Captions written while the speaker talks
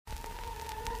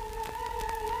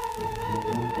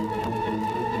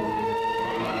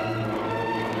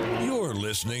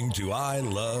listening to I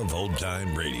Love Old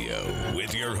Time Radio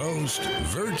with your host,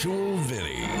 Virtual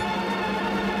Vinny.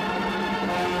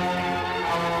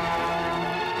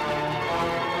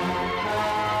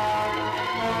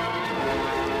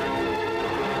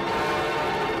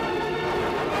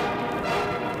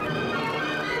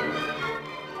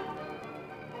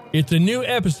 It's a new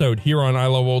episode here on I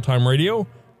Love Old Time Radio.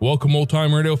 Welcome, Old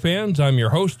Time Radio fans. I'm your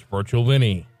host, Virtual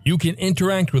Vinny. You can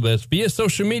interact with us via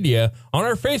social media on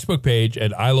our Facebook page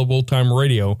at I Love Old Time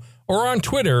Radio or on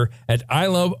Twitter at I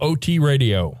Love OT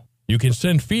Radio. You can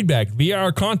send feedback via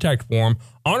our contact form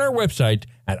on our website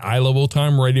at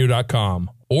iloveoldtimeradio.com,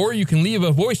 or you can leave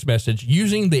a voice message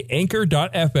using the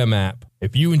Anchor.fm app.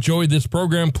 If you enjoyed this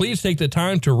program, please take the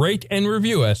time to rate and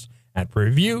review us at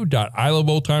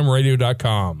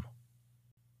review.iloveoldtimeradio.com.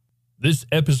 This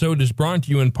episode is brought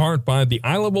to you in part by the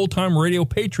I Love Old Time Radio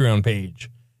Patreon page.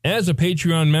 As a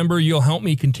Patreon member, you'll help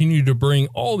me continue to bring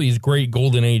all these great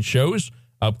Golden Age shows,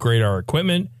 upgrade our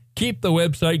equipment, keep the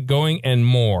website going, and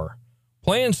more.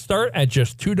 Plans start at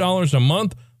just $2 a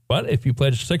month, but if you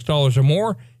pledge $6 or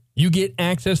more, you get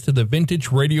access to the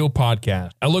Vintage Radio Podcast.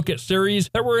 I look at series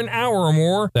that were an hour or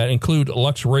more that include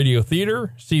Lux Radio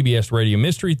Theater, CBS Radio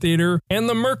Mystery Theater, and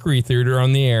the Mercury Theater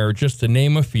on the Air, just to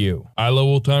name a few. I Love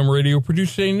Old Time Radio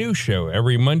produces a new show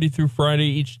every Monday through Friday,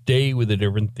 each day with a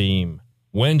different theme.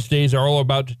 Wednesdays are all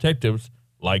about detectives,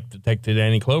 like Detective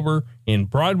Danny Clover in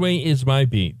Broadway Is My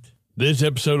Beat. This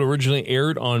episode originally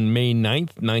aired on May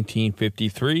 9th,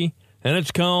 1953, and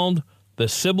it's called The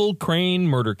Sybil Crane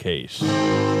Murder Case.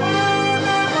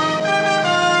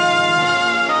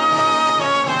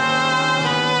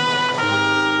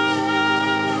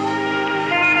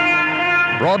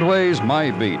 Broadway's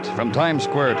My Beat, from Times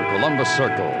Square to Columbus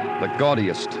Circle, the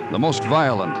gaudiest, the most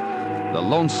violent, the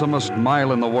lonesomest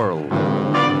mile in the world.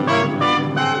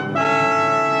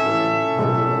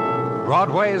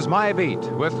 Broadway's My Beat,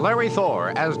 with Larry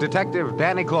Thor as Detective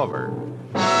Danny Clover.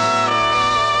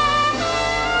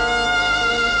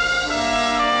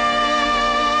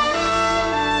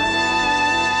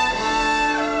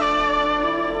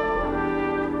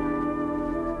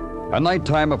 A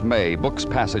nighttime of May books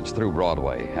passage through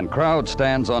Broadway, and crowd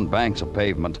stands on banks of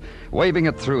pavement, waving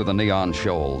it through the neon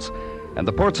shoals. And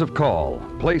the ports of call,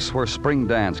 place where spring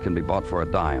dance can be bought for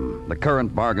a dime, the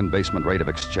current bargain basement rate of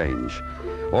exchange.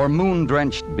 Or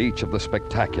moon-drenched beach of the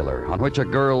spectacular, on which a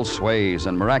girl sways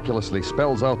and miraculously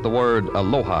spells out the word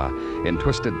aloha in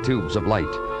twisted tubes of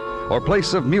light. Or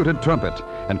place of muted trumpet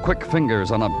and quick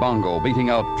fingers on a bongo beating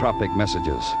out tropic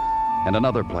messages. And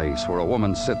another place where a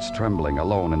woman sits trembling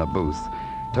alone in a booth,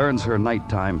 turns her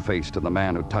nighttime face to the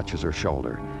man who touches her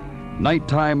shoulder.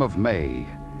 Nighttime of May,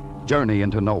 journey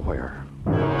into nowhere.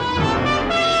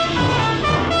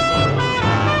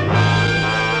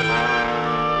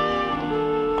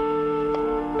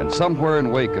 And somewhere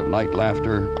in wake of night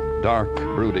laughter, dark,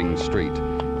 brooding street,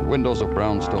 and windows of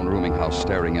brownstone rooming house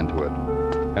staring into it,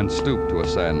 and stoop to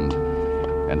ascend,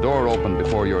 and door open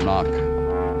before your knock.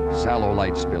 Sallow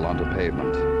light spill onto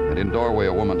pavement, and in doorway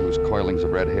a woman whose coilings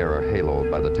of red hair are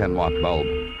haloed by the 10-watt bulb.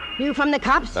 You from the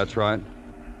cops? That's right.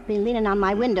 Been leaning on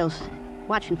my windows,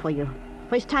 watching for you.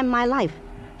 First time in my life.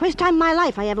 First time in my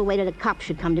life I ever waited a cop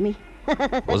should come to me.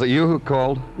 Was it you who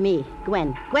called? Me,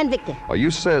 Gwen. Gwen Victor. Oh, you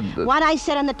said that... What I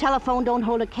said on the telephone don't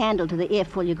hold a candle to the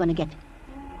earful you're going to get.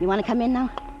 You want to come in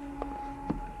now?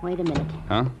 Wait a minute.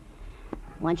 Huh? I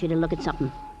want you to look at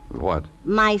something. What?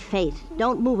 My face.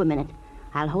 Don't move a minute.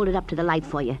 I'll hold it up to the light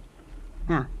for you.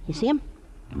 Now, you see him?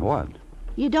 What?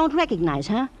 You don't recognize,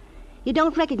 huh? You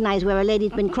don't recognize where a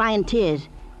lady's been crying tears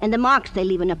and the marks they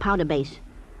leave in her powder base.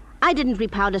 I didn't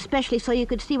repowder especially so you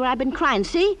could see where I've been crying.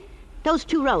 See? Those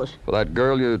 2 rows. For that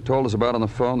girl you told us about on the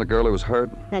phone, the girl who was hurt?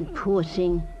 That poor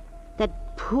thing.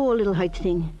 That poor little hurt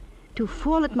thing. To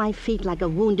fall at my feet like a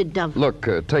wounded dove. Look,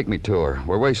 take me to her.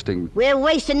 We're wasting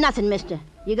nothing, mister.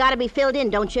 You gotta be filled in,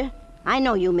 don't you? I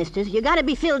know you, misters. You gotta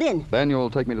be filled in. Then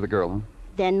you'll take me to the girl, huh?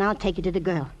 Then I'll take you to the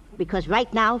girl. Because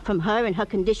right now, from her and her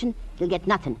condition, you'll get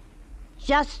nothing.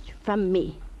 Just from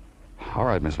me. All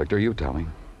right, Miss Victor, you tell me.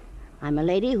 I'm a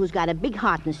lady who's got a big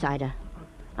heart inside her.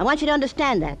 I want you to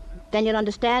understand that. Then you'll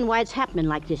understand why it's happening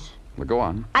like this. Well, go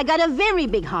on. I got a very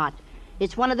big heart.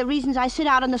 It's one of the reasons I sit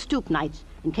out on the stoop nights,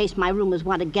 in case my roomers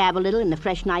want to gab a little in the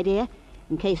fresh night air,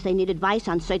 in case they need advice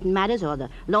on certain matters or the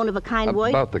loan of a kind word.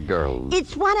 About the girl.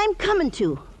 It's what I'm coming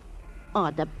to. Oh,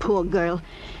 the poor girl.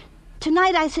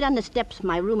 Tonight I sit on the steps.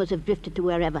 My roomers have drifted to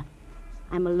wherever.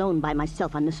 I'm alone by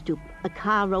myself on the stoop. A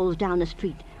car rolls down the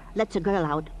street, lets a girl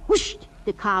out. Whoosh!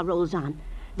 The car rolls on.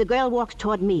 The girl walks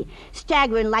toward me,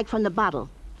 staggering like from the bottle.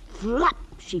 Flop!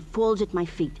 She falls at my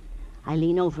feet. I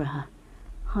lean over her.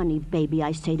 Honey, baby,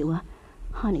 I say to her,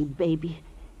 Honey, baby.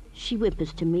 She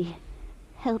whimpers to me.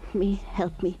 Help me,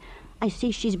 help me. I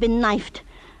see she's been knifed.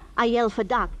 I yell for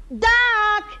Doc.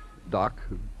 Doc! Doc?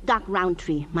 Doc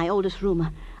Roundtree, my oldest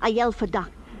roomer. I yell for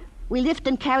Doc. We lift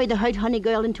and carry the hurt honey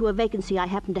girl into a vacancy I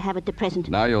happen to have at the present.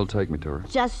 Now you'll take me to her.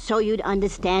 Just so you'd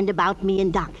understand about me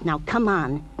and Doc. Now, come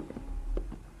on.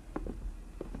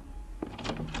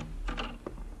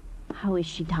 How is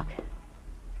she, Doc?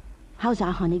 How's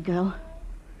our honey girl?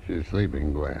 She's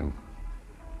sleeping, Gwen.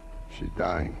 She's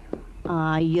dying.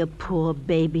 Ah, you poor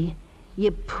baby.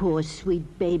 You poor,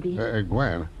 sweet baby.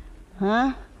 Gwen.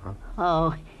 Huh?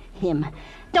 Oh, him.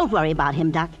 Don't worry about him,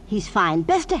 Doc. He's fine.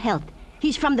 Best of health.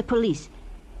 He's from the police.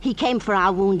 He came for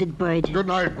our wounded bird. Good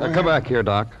night, Gwen. Come back here,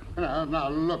 Doc. Now,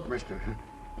 look, mister.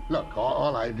 Look,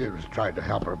 all I did was try to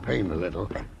help her pain a little.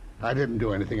 I didn't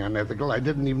do anything unethical. I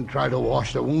didn't even try to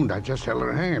wash the wound. I just held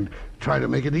her hand. Try to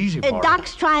make it easy for her.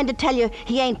 Doc's trying to tell you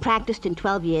he ain't practiced in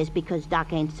 12 years because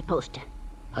Doc ain't supposed to.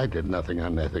 I did nothing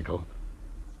unethical.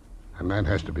 A man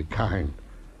has to be kind.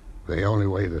 The only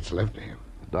way that's left to him.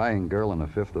 Dying girl and a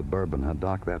fifth of bourbon had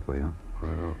Doc that way, huh?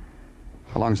 Well,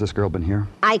 How long's this girl been here?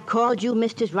 I called you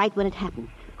Misters right when it happened.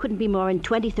 Couldn't be more than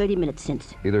 20, 30 minutes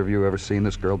since. Either of you ever seen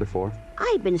this girl before?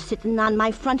 I've been sitting on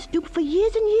my front stoop for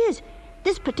years and years.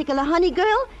 This particular honey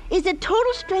girl is a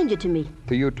total stranger to me.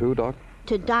 To you too, Doc?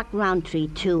 To Doc Roundtree,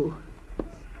 too.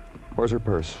 Where's her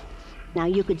purse? Now,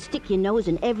 you could stick your nose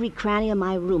in every cranny of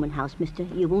my rooming house, mister.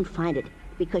 You won't find it,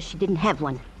 because she didn't have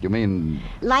one. You mean...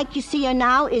 Like you see her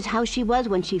now is how she was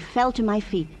when she fell to my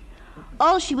feet.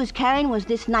 All she was carrying was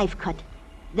this knife cut.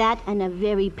 That and a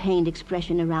very pained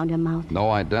expression around her mouth.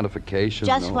 No identification?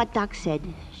 Just what Doc said.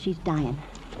 She's dying.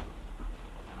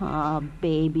 Oh,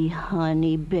 baby,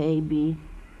 honey, baby.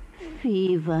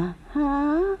 Fever,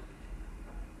 huh?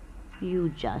 You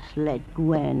just let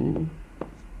Gwen.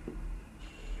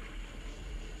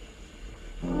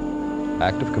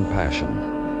 Act of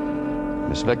compassion.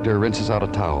 Miss Victor rinses out a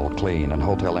towel, clean, in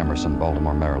Hotel Emerson,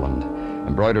 Baltimore, Maryland.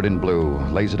 Embroidered in blue,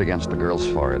 lays it against the girl's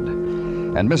forehead.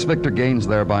 And Miss Victor gains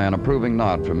thereby an approving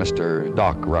nod from Mr.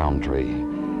 Doc Roundtree.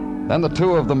 Then the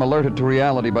two of them, alerted to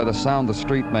reality by the sound the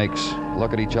street makes,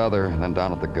 look at each other, then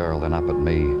down at the girl, then up at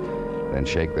me, then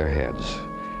shake their heads.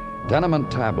 Tenement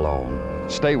tableau.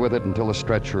 Stay with it until a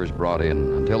stretcher is brought in,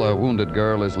 until a wounded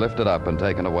girl is lifted up and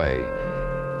taken away.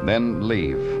 Then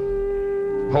leave.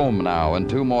 Home now, and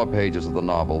 2 more pages of the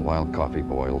novel while coffee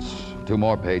boils. 2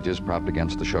 more pages propped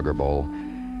against the sugar bowl.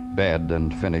 Bed,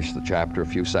 and finish the chapter a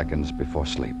few seconds before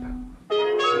sleep.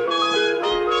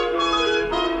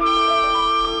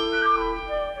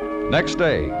 Next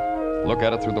day, look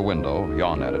at it through the window,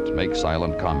 yawn at it, make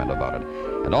silent comment about it.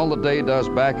 And all the day does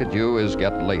back at you is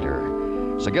get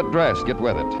later. So get dressed, get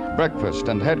with it. Breakfast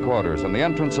and headquarters and the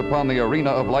entrance upon the arena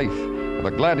of life with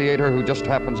a gladiator who just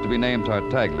happens to be named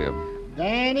Tartaglia.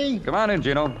 Danny? Come on in,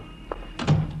 Gino.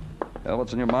 Well,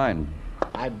 what's in your mind?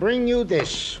 I bring you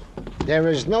this. There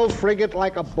is no frigate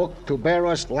like a book to bear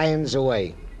us lands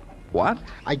away. What?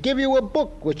 I give you a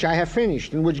book which I have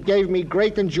finished and which gave me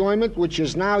great enjoyment, which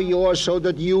is now yours so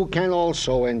that you can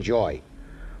also enjoy.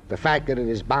 The fact that it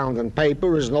is bound in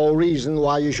paper is no reason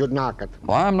why you should knock it.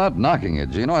 Well, I'm not knocking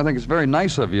it, Gino. I think it's very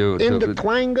nice of you to... In the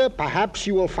twanger, perhaps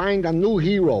you will find a new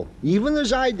hero, even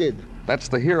as I did. That's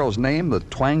the hero's name, the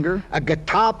twanger? A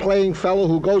guitar-playing fellow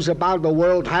who goes about the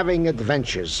world having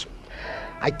adventures.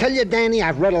 I tell you, Danny,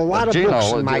 I've read a lot of Gino,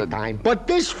 books in my time. But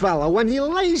this fellow, when he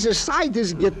lays aside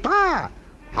his guitar,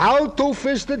 how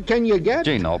two-fisted can you get?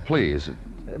 Gino, please.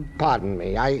 Pardon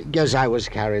me, I guess I was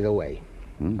carried away.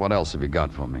 What else have you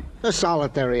got for me? A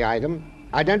solitary item.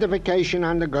 Identification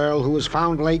on the girl who was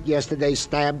found late yesterday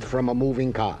stabbed from a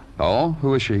moving car. Oh?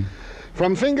 Who is she?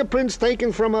 From fingerprints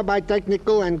taken from her by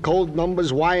technical and code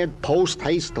numbers wired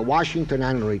post-haste to Washington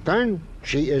and return,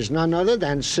 she is none other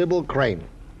than Sybil Crane.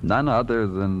 None other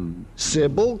than...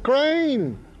 Sybil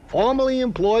Crane, formerly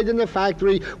employed in the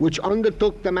factory which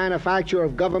undertook the manufacture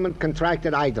of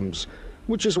government-contracted items,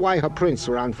 which is why her prints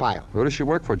are on file. Who does she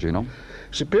work for, Gino?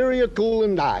 Superior Tool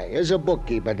and Die. Here's a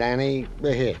bookkeeper, Danny.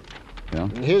 Here. Yeah?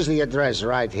 Here's the address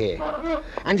right here.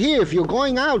 And here, if you're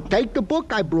going out, take the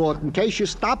book I brought in case you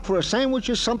stop for a sandwich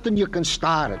or something, you can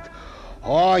start it.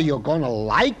 Oh, you're gonna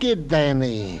like it,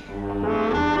 Danny.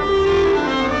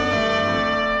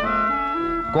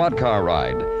 Quad car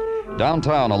ride.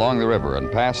 Downtown along the river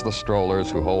and past the strollers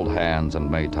who hold hands in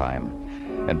Maytime.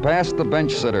 And past the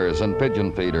bench sitters and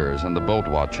pigeon feeders and the boat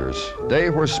watchers. Day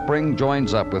where spring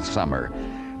joins up with summer.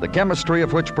 The chemistry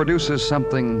of which produces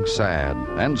something sad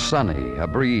and sunny, a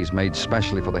breeze made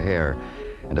specially for the hair,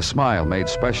 and a smile made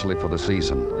specially for the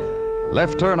season.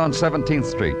 Left turn on 17th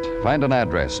Street. Find an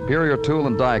address. Superior Tool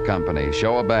and Die Company.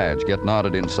 Show a badge. Get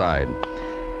nodded inside.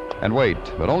 And wait,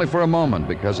 but only for a moment,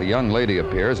 because a young lady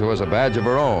appears who has a badge of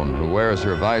her own, who wears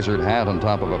her visored hat on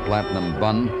top of a platinum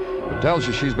bun, who tells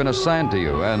you she's been assigned to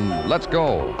you, and let's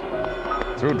go.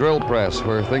 Through drill press,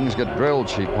 where things get drilled,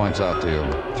 she points out to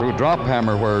you. Through drop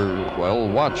hammer, where, well,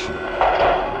 watch.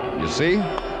 You see?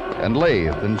 And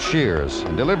lathe and shears,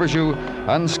 and delivers you,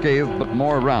 unscathed but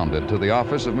more rounded, to the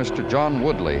office of Mr. John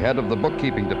Woodley, head of the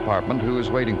bookkeeping department, who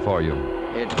is waiting for you.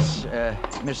 It's,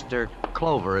 Mr.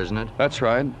 Clover, isn't it? That's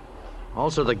right.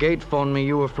 Also, the gate phoned me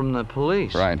you were from the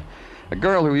police. Right. A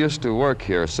girl who used to work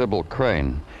here, Sybil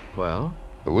Crane. Well?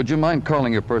 Would you mind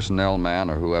calling your personnel man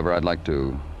or whoever? I'd like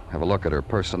to have a look at her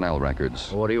personnel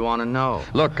records. What do you want to know?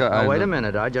 Look, wait a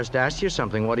minute. I just asked you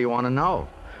something. What do you want to know?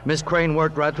 Miss Crane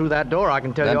worked right through that door. I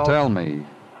can tell you all... Then tell me.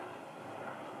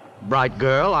 Bright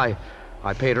girl. I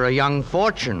paid her a young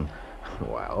fortune.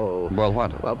 Well... Well,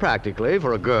 what? Well, practically,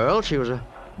 for a girl, she was a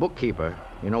bookkeeper.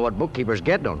 You know what bookkeepers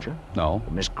get, don't you? No.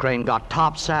 Miss Crane got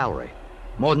top salary.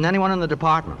 More than anyone in the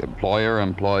department. Employer,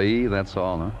 employee, that's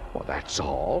all, huh? Well, that's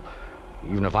all.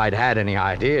 Even if I'd had any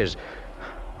ideas.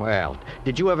 Well,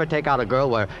 did you ever take out a girl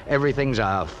where everything's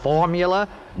a formula?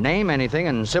 Name anything,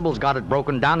 and Sybil's got it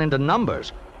broken down into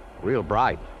numbers. Real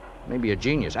bright. Maybe a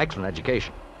genius. Excellent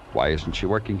education. Why isn't she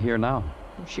working here now?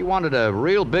 She wanted a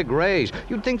real big raise.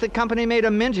 You'd think the company made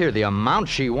a mint here, the amount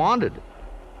she wanted.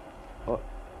 Well,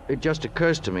 it just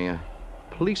occurs to me, a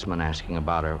policeman asking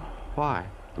about her. Why?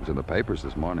 It was in the papers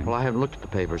this morning. Well, I haven't looked at the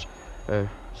papers. Does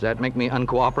that make me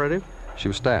uncooperative? She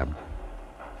was stabbed.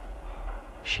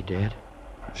 She did?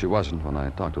 She wasn't when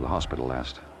I talked to the hospital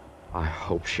last. I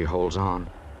hope she holds on.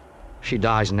 She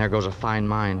dies, and there goes a fine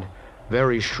mind.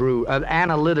 Very shrewd.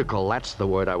 Analytical, that's the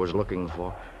word I was looking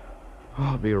for. Oh,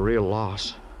 it'd be a real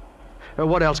loss.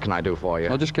 What else can I do for you?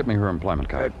 Well, just get me her employment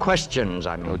card. Questions,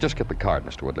 I mean. Oh, just get the card,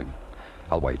 Mr. Woodley.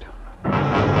 I'll wait.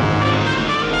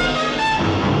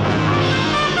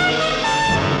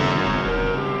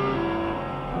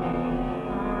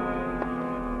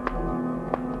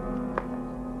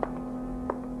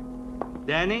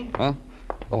 Danny? Huh?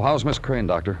 Oh, how's Miss Crane,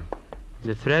 Doctor?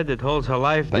 The thread that holds her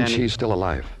life, Then Danny. she's still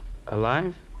alive.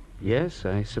 Alive? Yes,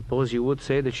 I suppose you would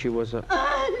say that she was a...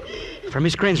 From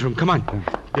Miss Crane's room, come on.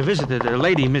 The visitor, the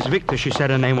lady, Miss Victor, she said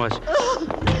her name was.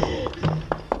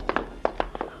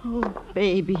 Oh,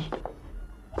 baby.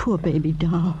 Poor baby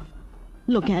doll.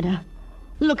 Look at her.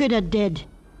 Look at her dead.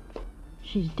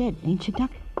 She's dead, ain't she,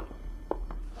 Doc?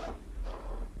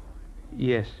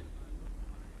 Yes.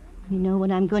 You know what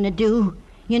I'm going to do?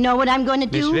 You know what I'm going to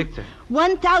do? Miss Victor.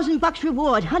 $1,000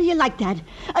 reward. How do you like that?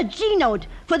 A G-note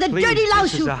for the Please, dirty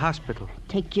louse this is a hospital.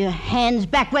 Take your hands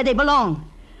back where they belong.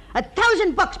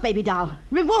 $1,000, baby doll.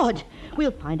 Reward.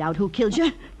 We'll find out who killed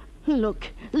you. Look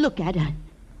at her.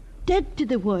 Dead to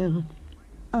the world.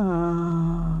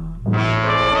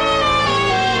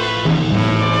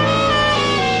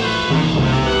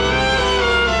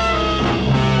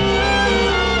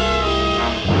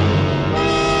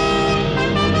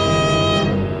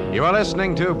 You are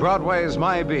listening to Broadway's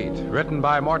My Beat, written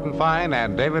by Morton Fine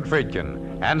and David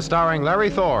Friedkin, and starring Larry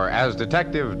Thor as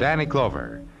Detective Danny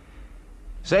Clover.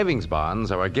 Savings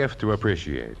bonds are a gift to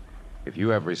appreciate. If you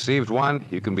have received one,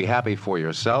 you can be happy for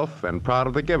yourself and proud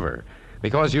of the giver,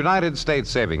 because United States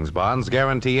savings bonds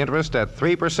guarantee interest at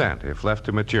 3% if left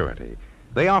to maturity.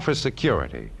 They offer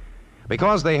security.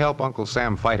 Because they help Uncle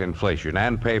Sam fight inflation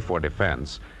and pay for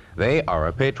defense, they are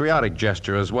a patriotic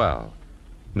gesture as well.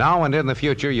 Now and in the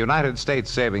future, United States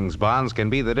savings bonds can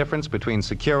be the difference between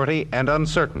security and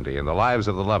uncertainty in the lives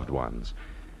of the loved ones.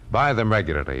 Buy them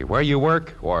regularly, where you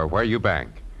work or where you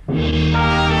bank.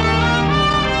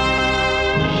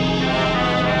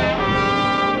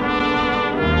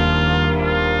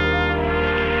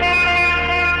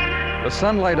 The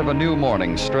sunlight of a new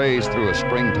morning strays through a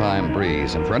springtime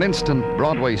breeze, and for an instant,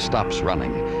 Broadway stops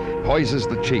running, poises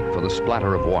the cheek for the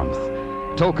splatter of warmth,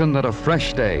 token that a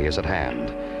fresh day is at hand,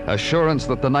 assurance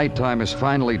that the nighttime is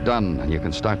finally done and you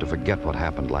can start to forget what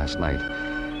happened last night.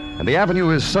 And the avenue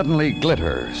is suddenly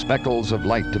glitter, speckles of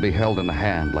light to be held in the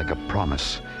hand like a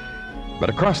promise. But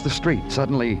across the street,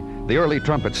 suddenly, the early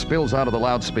trumpet spills out of the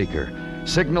loudspeaker,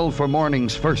 signal for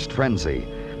morning's first frenzy.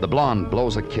 The blonde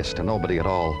blows a kiss to nobody at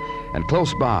all, and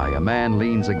close by, a man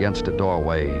leans against a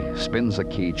doorway, spins a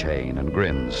keychain, and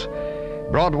grins.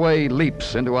 Broadway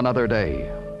leaps into another day.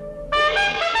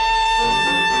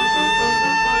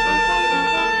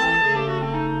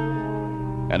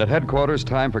 And at headquarters,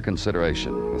 time for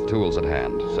consideration, with tools at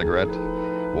hand. Cigarette,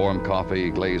 warm coffee,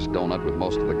 glazed donut with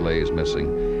most of the glaze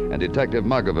missing, and Detective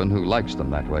Muggovan, who likes them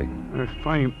that way.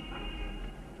 Fine.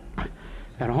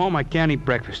 At home, I can't eat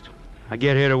breakfast. I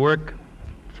get here to work,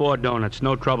 4 donuts,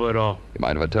 no trouble at all. You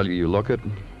mind if I tell you look it?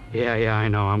 Yeah, I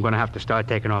know. I'm going to have to start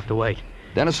taking off the weight.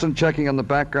 Dennison checking on the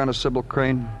background of Sybil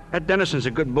Crane? That Dennison's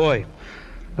a good boy.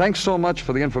 Thanks so much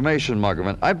for the information,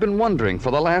 Muggerman. I've been wondering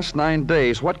for the last 9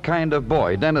 days what kind of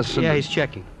boy Dennison... Yeah, he's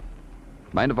checking.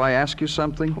 Mind if I ask you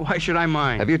something? Why should I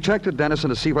mind? Have you checked with Dennison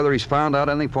to see whether he's found out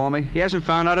anything for me? He hasn't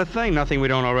found out a thing. Nothing we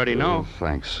don't already know.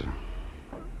 Thanks.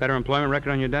 Better employment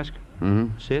record on your desk?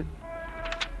 Mm-hmm. See it?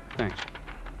 Thanks.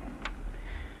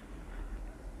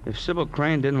 If Sybil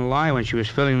Crane didn't lie when she was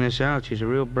filling this out, she's a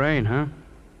real brain, huh?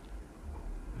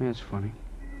 That's funny.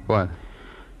 What?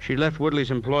 She left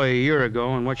Woodley's employ a year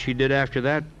ago, and what she did after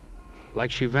that, like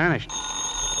she vanished.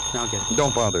 Now get it.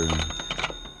 Don't bother.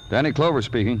 Danny Clover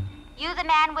speaking. You the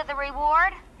man with the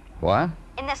reward? What?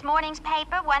 In this morning's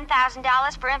paper,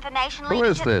 $1,000 for information leading Who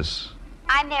is to... this?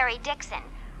 I'm Mary Dixon.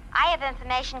 I have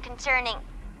information concerning,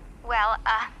 well,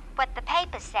 what the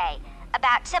papers say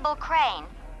about Sybil Crane.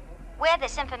 Where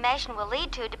this information will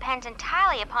lead to depends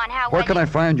entirely upon how... Where can I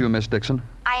find you, Miss Dixon?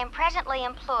 I am presently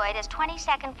employed as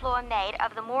 22nd floor maid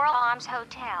of the Moral Arms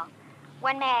Hotel.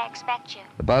 When may I expect you?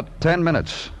 About 10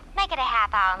 minutes. Make it a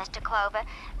half hour, Mr. Clover.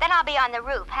 Then I'll be on the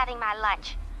roof having my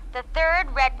lunch. The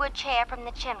 3rd redwood chair from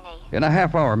the chimney. In a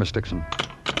half hour, Miss Dixon.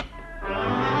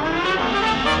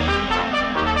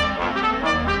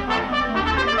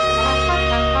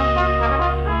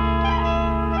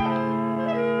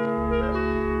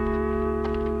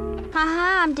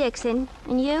 I'm Dixon.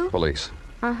 And you? Police.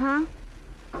 Uh-huh.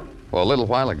 Well, a little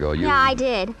while ago, you... Yeah, I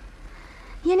did.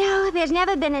 You know, there's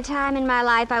never been a time in my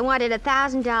life I wanted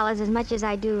 $1,000 as much as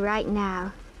I do right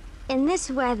now. In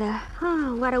this weather,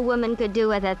 oh, what a woman could do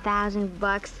with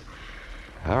 $1,000.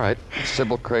 All right.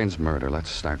 Sybil Crane's murder.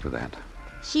 Let's start with that.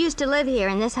 She used to live here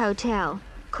in this hotel.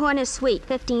 Corner suite,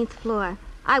 15th floor.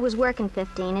 I was working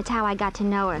 15. It's how I got to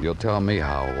know her. You'll tell me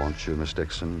how, won't you, Miss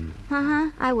Dixon?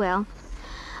 Uh-huh, I will.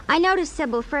 I noticed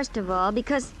Sybil first of all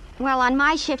because, well, on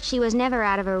my shift she was never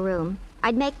out of her room.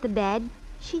 I'd make the bed.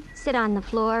 She'd sit on the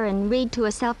floor and read to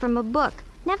herself from a book.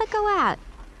 Never go out.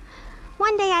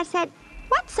 One day I said,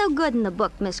 "What's so good in the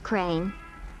book, Miss Crane?"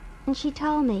 And she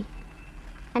told me.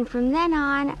 And from then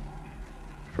on...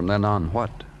 From then on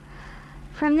what?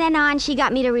 From then on, she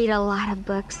got me to read a lot of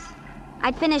books.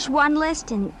 I'd finish one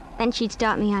list, and then she'd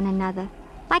start me on another.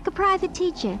 Like a private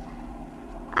teacher.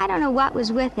 I don't know what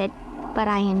was with it, but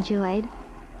I enjoyed.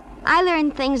 I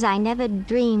learned things I never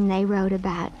dreamed they wrote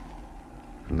about.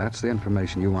 And that's the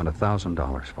information you want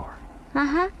 $1,000 for?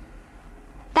 Uh-huh.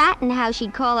 That and how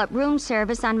she'd call up room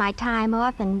service on my time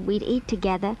off, and we'd eat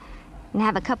together, and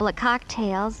have a couple of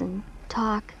cocktails, and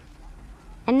talk.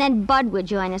 And then Bud would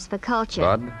join us for culture.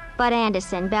 Bud? Bud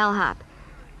Anderson, bellhop.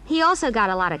 He also got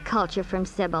a lot of culture from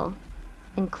Sybil,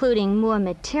 including more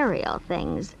material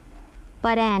things.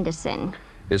 Bud Anderson.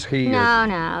 Is he...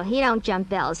 No, he don't jump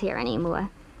bells here anymore.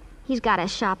 He's got a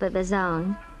shop of his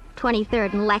own,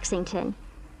 23rd and Lexington.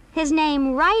 His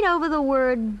name right over the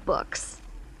word books.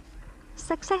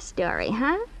 Success story,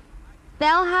 huh?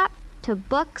 Bellhop to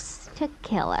books to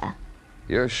killer.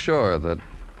 You're sure that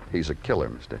he's a killer,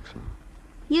 Miss Dixon?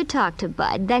 You talk to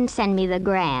Bud, then send me the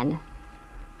grand.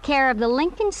 Care of the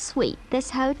Lincoln Suite,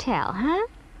 this hotel, huh?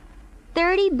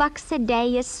 $30 a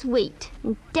day a suite,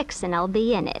 and Dixon'll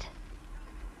be in it.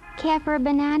 Care for a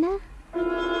banana?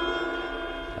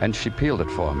 And she peeled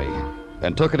it for me,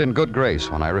 and took it in good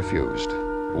grace when I refused.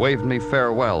 Waved me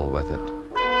farewell with it.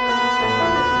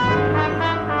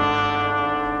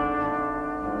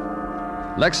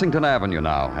 Lexington Avenue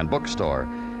now, and bookstore.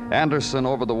 Anderson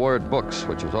over the word books,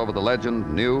 which was over the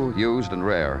legend, new, used, and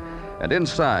rare. And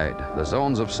inside, the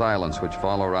zones of silence which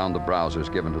fall around the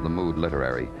browsers given to the mood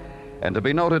literary. And to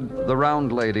be noted, the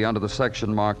round lady under the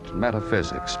section marked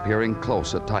Metaphysics, peering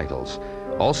close at titles.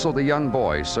 Also the young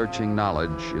boy searching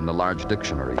knowledge in the large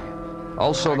dictionary.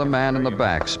 Also the man in the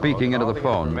back speaking into the phone.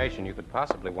 All the information you could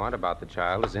possibly want about the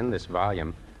child is in this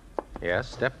volume. Yes,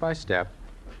 step by step.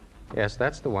 Yes,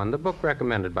 that's the one, the book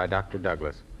recommended by Dr.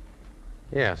 Douglas.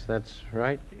 Yes, that's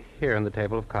right here in the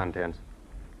table of contents.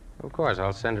 Of course,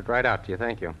 I'll send it right out to you.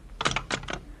 Thank you.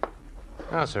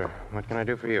 Now, sir, what can I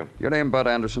do for you? Your name, Bud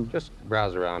Anderson? Just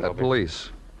browse around. Police.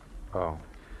 Oh.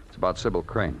 It's about Sybil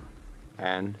Crane.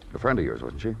 And? A friend of yours,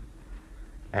 wasn't she?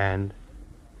 And?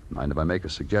 Mind if I make a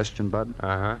suggestion, Bud?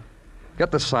 Uh-huh.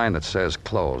 Get the sign that says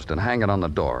closed and hang it on the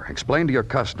door. Explain to your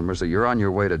customers that you're on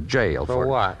your way to jail for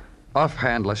what?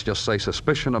 Offhand, let's just say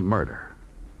suspicion of murder.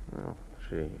 Well,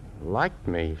 she liked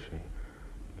me.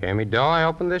 Gave me dough, I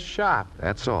opened this shop.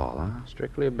 That's all, huh?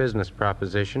 Strictly a business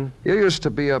proposition. You used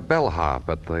to be a bellhop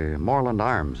at the Moreland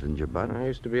Arms, didn't you, Bud? I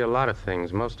used to be a lot of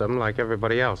things, most of them like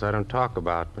everybody else I don't talk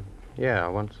about. But yeah,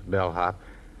 once a bellhop.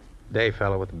 Day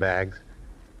fellow with the bags.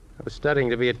 I was studying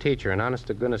to be a teacher, an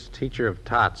honest-to-goodness teacher of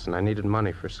tots, and I needed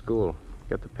money for school.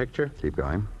 Get the picture? Keep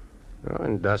going. Oh,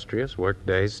 industrious, work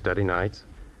days, study nights.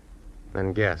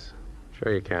 Then guess.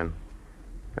 Sure you can.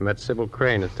 I met Sybil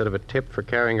Crane. Instead of a tip for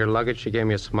carrying her luggage, she gave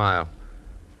me a smile.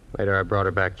 Later, I brought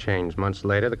her back change. Months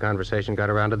later, the conversation got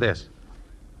around to this.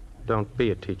 Don't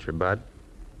be a teacher, Bud.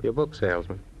 Be a book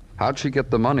salesman. How'd she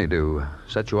get the money to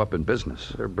set you up in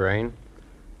business? Her brain.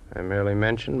 I merely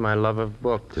mentioned my love of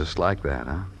books. Just like that,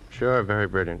 huh? Sure, very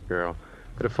brilliant girl.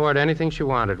 Could afford anything she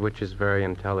wanted, which is very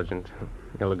intelligent.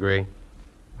 You'll agree?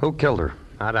 Who killed her?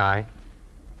 Not I.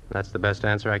 That's the best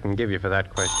answer I can give you for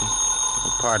that question.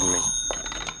 Pardon me.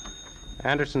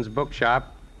 Anderson's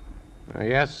bookshop.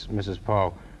 Yes, Mrs.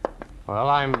 Poe. Well,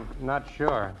 I'm not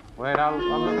sure. Wait, I'll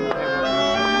look at the table.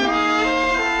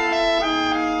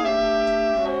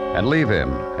 And leave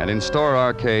him, and in Store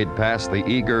Arcade past the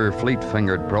eager,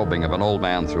 fleet-fingered probing of an old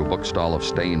man through bookstall of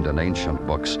stained and ancient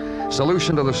books.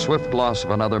 Solution to the swift loss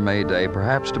of another May Day,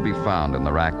 perhaps to be found in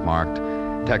the rack marked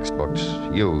textbooks,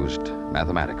 used,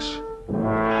 mathematics.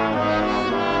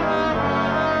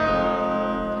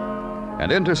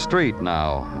 And into street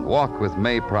now, and walk with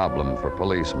May problem for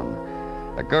policeman.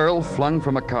 A girl flung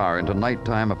from a car into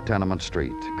nighttime of Tenement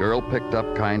Street. Girl picked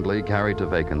up kindly, carried to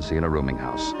vacancy in a rooming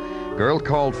house. Girl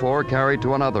called for, carried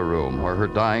to another room where her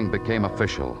dying became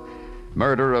official.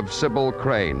 Murder of Sybil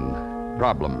Crane.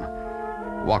 Problem.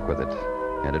 Walk with it.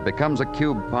 And it becomes a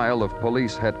cube pile of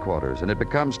police headquarters, and it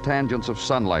becomes tangents of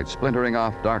sunlight splintering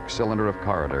off dark cylinder of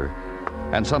corridor.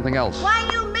 And something else. Why,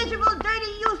 you miserable,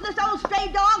 dirty, useless old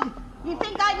stray dog! You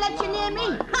think I'd let you near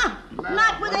me? Huh!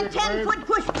 Not with a 10-foot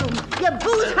push broom. You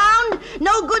booze hound!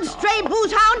 No good stray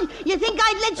booze hound! You think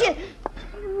I'd let you...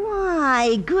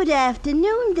 Why, good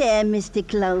afternoon there, Mr.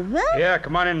 Clover. Yeah,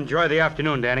 come on in and enjoy the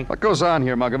afternoon, Danny. What goes on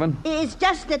here, Muggavan? It's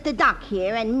just that the doc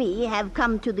here and me have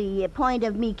come to the point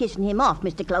of me kissing him off,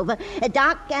 Mr. Clover.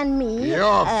 Doc and me...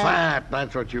 You're fat,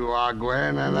 that's what you are,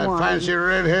 Gwen. And that fancy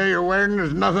red hair you're wearing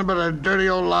is nothing but a dirty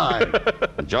old lie.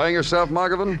 Enjoying yourself,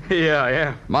 Muggavan?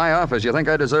 Yeah. My office. You think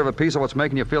I deserve a piece of what's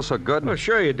making you feel so good? Well,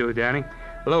 sure you do, Danny.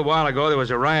 A little while ago, there was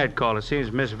a riot call. It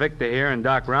seems Miss Victor here and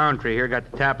Doc Roundtree here got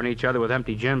to tapping each other with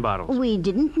empty gin bottles. We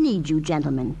didn't need you,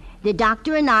 gentlemen. The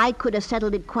doctor and I could have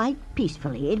settled it quite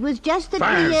peacefully. It was just that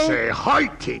Fancy,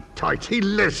 hoity-toity,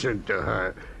 listen to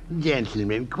her.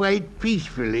 Gentlemen, quite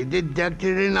peacefully, the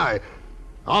doctor and I.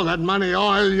 All that money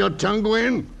oil your tongue,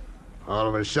 Gwen? All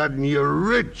of a sudden, you're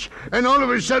rich, and all of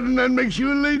a sudden, that makes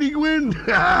you a lady, Gwen.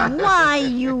 Why,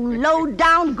 you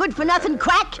low-down, good-for-nothing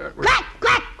crack! Crack,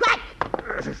 crack, crack!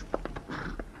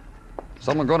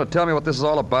 Someone going to tell me what this is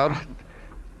all about?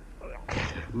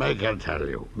 Make her tell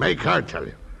you. Make her tell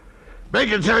you. Make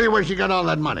her tell you where she got all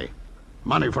that money.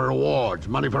 Money for awards,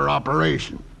 money for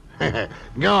operation.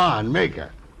 Go on, make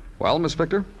her. Well, Miss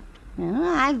Victor? Well,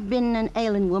 I've been an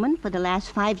ailing woman for the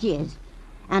last 5 years,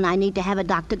 and I need to have a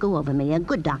doctor go over me, a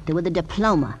good doctor with a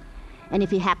diploma. And if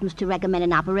he happens to recommend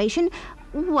an operation,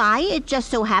 why, it just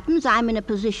so happens I'm in a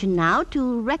position now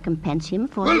to recompense him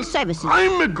for his services.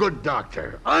 I'm a good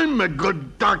doctor. I'm a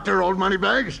good doctor, old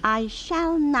moneybags. I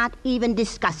shall not even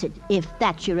discuss it, if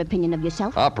that's your opinion of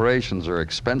yourself. Operations are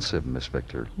expensive, Miss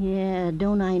Victor. Yeah,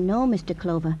 don't I know, Mr.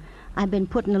 Clover? I've been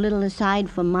putting a little aside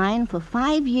for mine for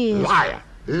 5 years. Liar!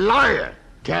 Liar!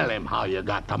 Tell him how you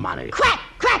got the money. Crack!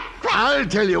 Crack! Crack! I'll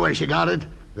tell you where she got it.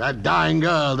 That dying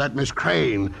girl, that Miss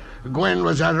Crane. Gwen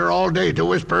was at her all day to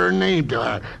whisper her name to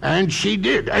her, and she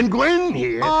did. And Gwen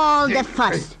here... All the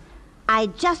fuss. I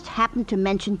just happened to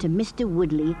mention to Mr.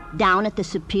 Woodley down at the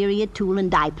Superior Tool and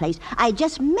Die place, I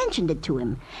just mentioned it to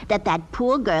him, that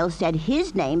poor girl said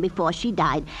his name before she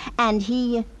died, and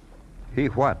he... He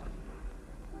what?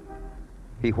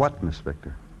 He what, Miss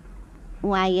Victor?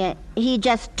 Why, he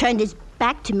just turned his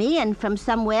back to me and from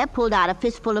somewhere pulled out a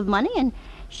fistful of money and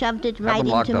shoved it right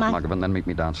into my... Have them locked up, Muggavan, then meet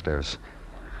me downstairs.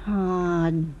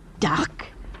 Oh, Doc.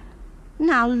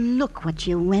 Now look what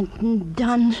you went and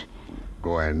done.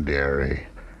 Gwen, dearie,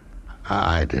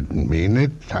 I didn't mean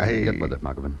it. Get with it,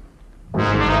 Muggavan.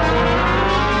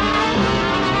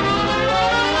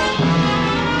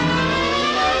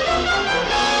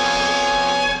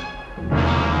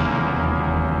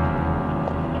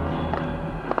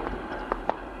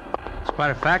 It's quite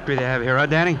a factory they have here, huh,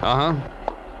 Danny? Uh-huh.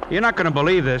 You're not going to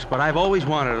believe this, but I've always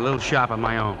wanted a little shop of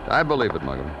my own. I believe it,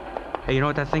 Muggavan. Hey, you know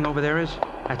what that thing over there is?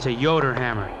 That's a Yoder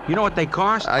hammer. You know what they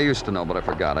cost? I used to know, but I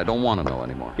forgot. I don't want to know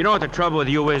anymore. You know what the trouble with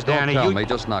you is, Danny? Don't tell me.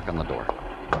 Just knock on the door.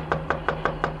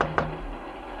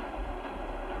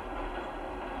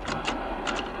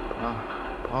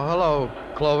 Oh, hello,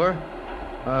 Clover.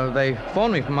 They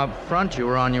phoned me from up front you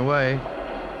were on your way.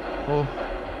 Well,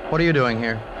 what are you doing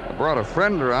here? I brought a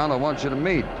friend around I want you to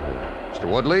meet. Mr.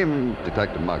 Woodley and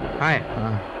Detective Mugger. Hi.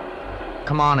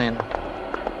 Come on in.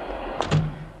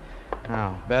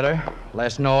 Now, better?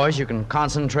 Less noise? You can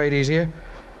concentrate easier?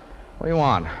 What do you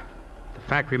want? The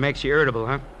factory makes you irritable,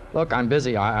 huh? Look, I'm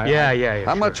busy. Yeah.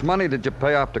 How much money did you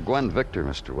pay off to Gwen Victor,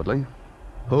 Mr. Woodley?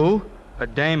 Who? A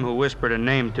dame who whispered a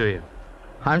name to you.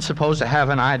 I'm supposed to have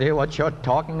an idea what you're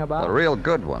talking about? A real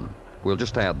good one. We'll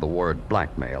just add the word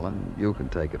blackmail, and you can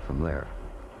take it from there.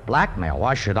 Blackmail?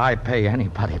 Why should I pay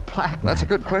anybody blackmail? That's a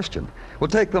good question. We'll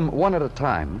take them one at a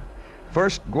time.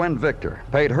 First, Gwen Victor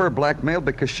paid her blackmail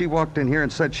because she walked in here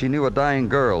and said she knew a dying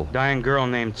girl. Dying girl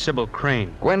named Sybil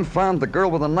Crane. Gwen found the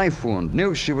girl with a knife wound,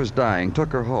 knew she was dying,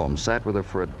 took her home, sat with her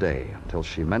for a day until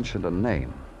she mentioned a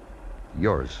name.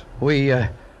 Yours. We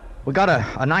got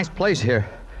a nice place here.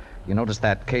 You notice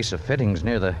that case of fittings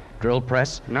near the drill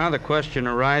press? Now the question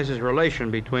arises,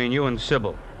 relation between you and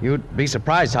Sybil. You'd be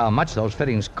surprised how much those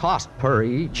fittings cost per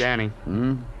each. Danny.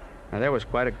 Now there was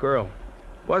quite a girl.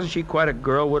 Wasn't she quite a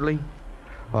girl, Woodley?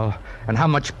 Well, and how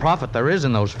much profit there is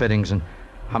in those fittings, and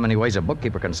how many ways a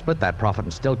bookkeeper can split that profit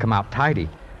and still come out tidy.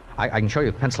 I can show you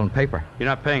with pencil and paper. You're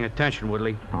not paying attention,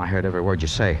 Woodley. I heard every word you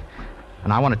say.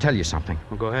 And I want to tell you something.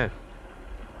 Well, go ahead.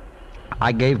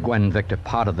 I gave Gwen Victor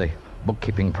part of the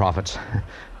bookkeeping profits.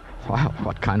 Well,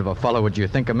 what kind of a fellow would you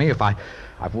think of me if I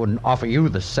wouldn't offer you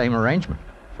the same arrangement?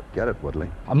 Forget it,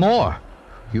 Woodley. More.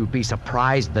 You'd be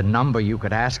surprised the number you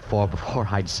could ask for before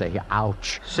I'd say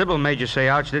ouch. Sybil made you say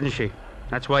ouch, didn't she?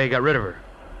 That's why you got rid of her.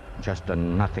 Just a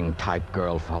nothing type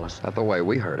girl, fellas. That's the way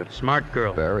we heard it. Smart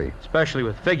girl. Very. Especially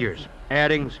with figures.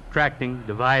 Adding, subtracting,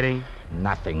 dividing.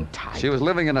 Nothing type. She was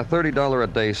living in a $30 a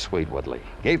day suite, Woodley.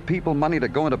 Gave people money to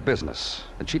go into business.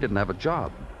 And she didn't have a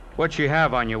job. What'd she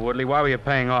have on you, Woodley? Why were you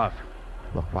paying off?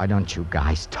 Look, why don't you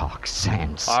guys talk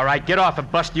sense? All right, get off the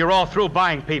bus. You're all through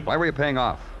buying people. Why were you paying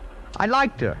off? I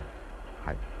liked her.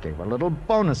 I gave her little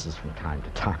bonuses from time to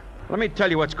time. Let me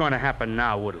tell you what's going to happen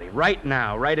now, Woodley. Right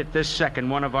now, right at this second,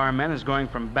 one of our men is going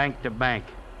from bank to bank.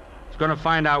 He's going to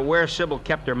find out where Sybil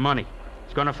kept her money.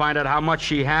 He's going to find out how much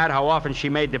she had, how often she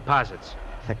made deposits.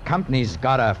 The company's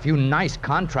got a few nice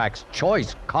contracts.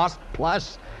 Choice, cost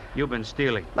plus. You've been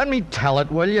stealing. Let me tell it,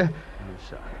 will you? I'm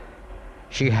sorry.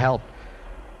 She helped.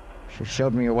 She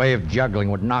showed me a way of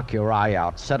juggling would knock your eye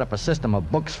out, set up a system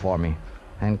of books for me,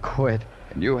 and quit.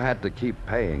 And you had to keep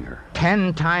paying her.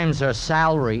 10 times her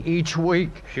salary each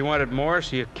week. She wanted more,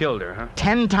 so you killed her, huh?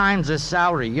 10 times her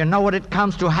salary. You know what it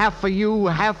comes to? Half for you,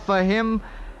 half for him.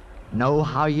 Know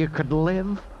how you could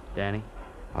live? Danny?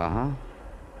 Uh-huh.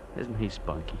 Isn't he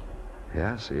spunky?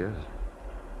 Yes, he is.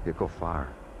 He'll go far.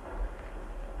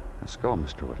 Let's go,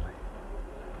 Mr. Woodley.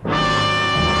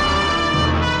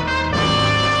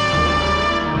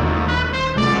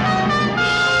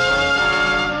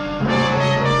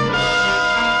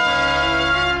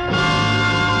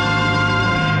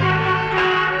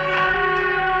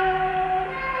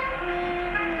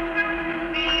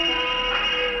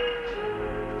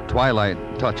 Twilight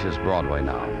touches Broadway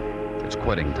now. It's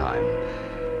quitting time.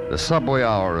 The subway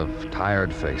hour of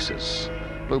tired faces.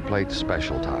 Blue plate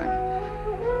special time.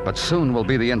 But soon will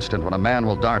be the instant when a man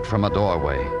will dart from a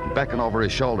doorway, beckon over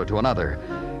his shoulder to another.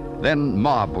 Then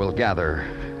mob will gather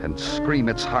and scream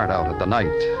its heart out at the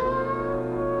night.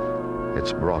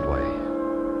 It's Broadway,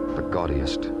 the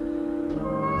gaudiest,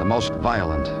 the most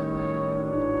violent,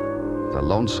 the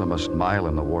lonesomest mile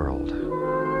in the world.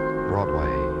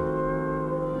 Broadway.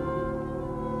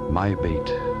 My beat.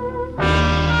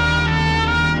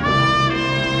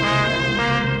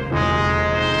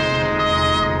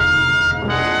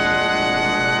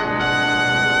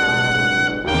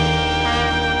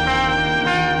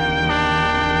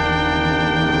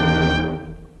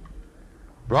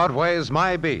 Broadway's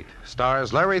My Beat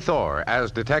stars Larry Thor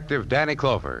as Detective Danny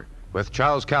Clover, with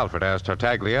Charles Calvert as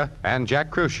Tartaglia and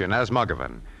Jack Crucian as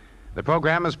Muggavan. The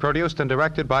program is produced and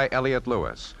directed by Elliott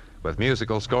Lewis, with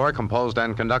musical score composed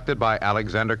and conducted by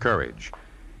Alexander Courage.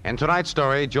 In tonight's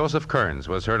story, Joseph Kearns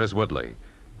was heard as Woodley.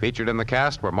 Featured in the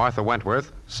cast were Martha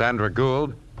Wentworth, Sandra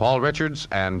Gould, Paul Richards,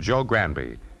 and Joe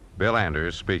Granby. Bill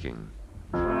Anders speaking.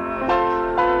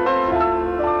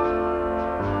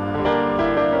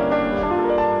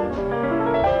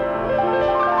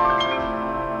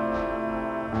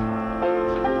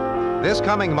 This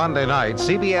coming Monday night,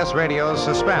 CBS Radio's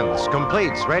Suspense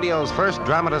completes radio's first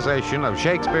dramatization of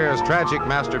Shakespeare's tragic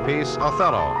masterpiece,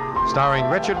 Othello, starring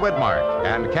Richard Widmark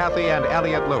and Kathy and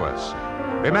Elliott Lewis.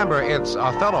 Remember, it's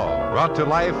Othello, brought to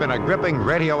life in a gripping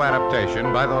radio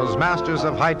adaptation by those masters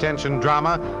of high-tension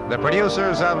drama, the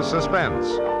producers of Suspense.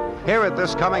 Hear it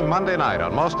this coming Monday night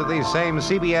on most of these same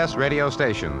CBS radio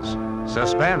stations.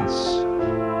 Suspense.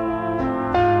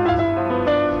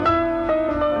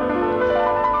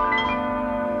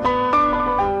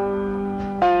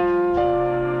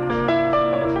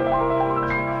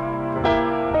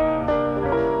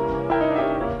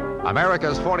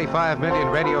 America's 45 million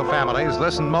radio families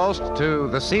listen most to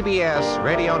the CBS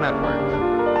Radio Network.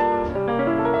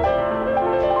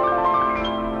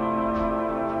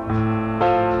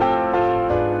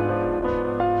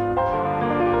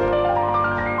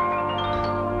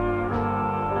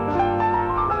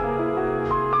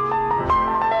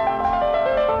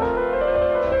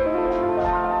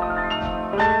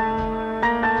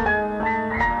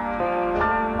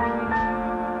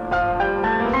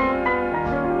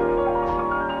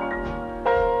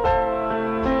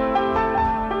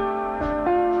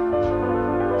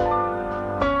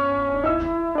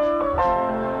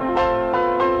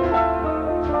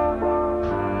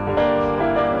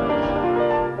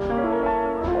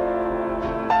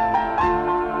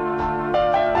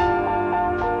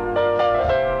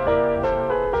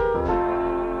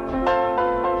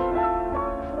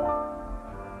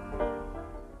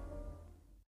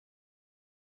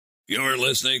 You're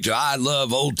listening to I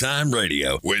Love Old Time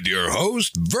Radio with your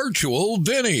host, Virtual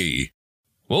Vinny.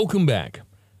 Welcome back.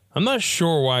 I'm not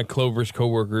sure why Clover's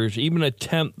coworkers even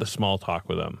attempt the small talk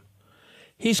with him.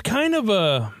 He's kind of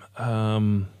a,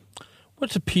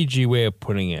 what's a PG way of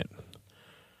putting it?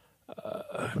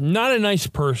 Not a nice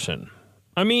person.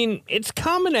 I mean, it's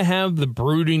common to have the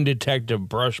brooding detective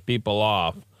brush people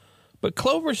off, but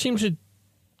Clover seems to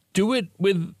do it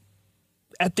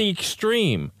at the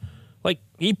extreme. Like,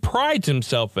 he prides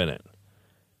himself in it.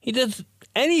 He does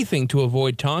anything to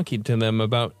avoid talking to them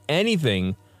about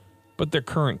anything but their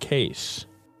current case.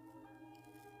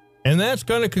 And that's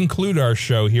going to conclude our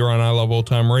show here on I Love Old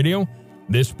Time Radio.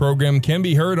 This program can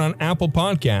be heard on Apple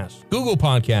Podcasts, Google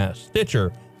Podcasts,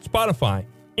 Stitcher, Spotify,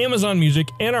 Amazon Music,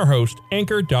 and our host,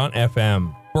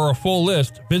 Anchor.fm. For a full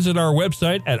list, visit our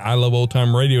website at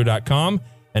iloveoldtimeradio.com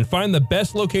and find the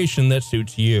best location that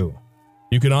suits you.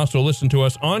 You can also listen to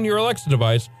us on your Alexa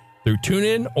device through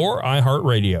TuneIn or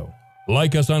iHeartRadio.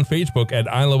 Like us on Facebook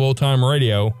at I Love Old Time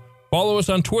Radio. Follow us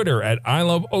on Twitter at I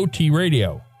Love OT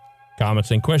Radio. Comments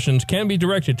and questions can be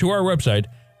directed to our website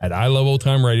at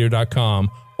iloveoldtimeradio.com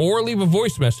or leave a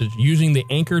voice message using the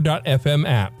Anchor.fm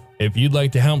app. If you'd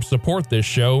like to help support this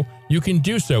show, you can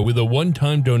do so with a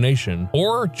one-time donation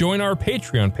or join our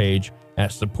Patreon page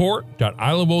at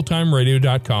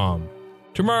support.iloveoldtimeradio.com.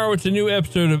 Tomorrow it's a new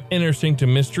episode of Inner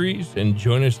Sanctum Mysteries, and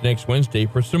join us next Wednesday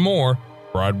for some more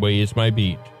Broadway is My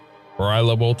Beat. For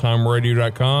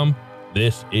iloveoldtimeradio.com,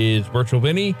 this is Virtual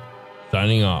Vinny,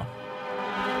 signing off.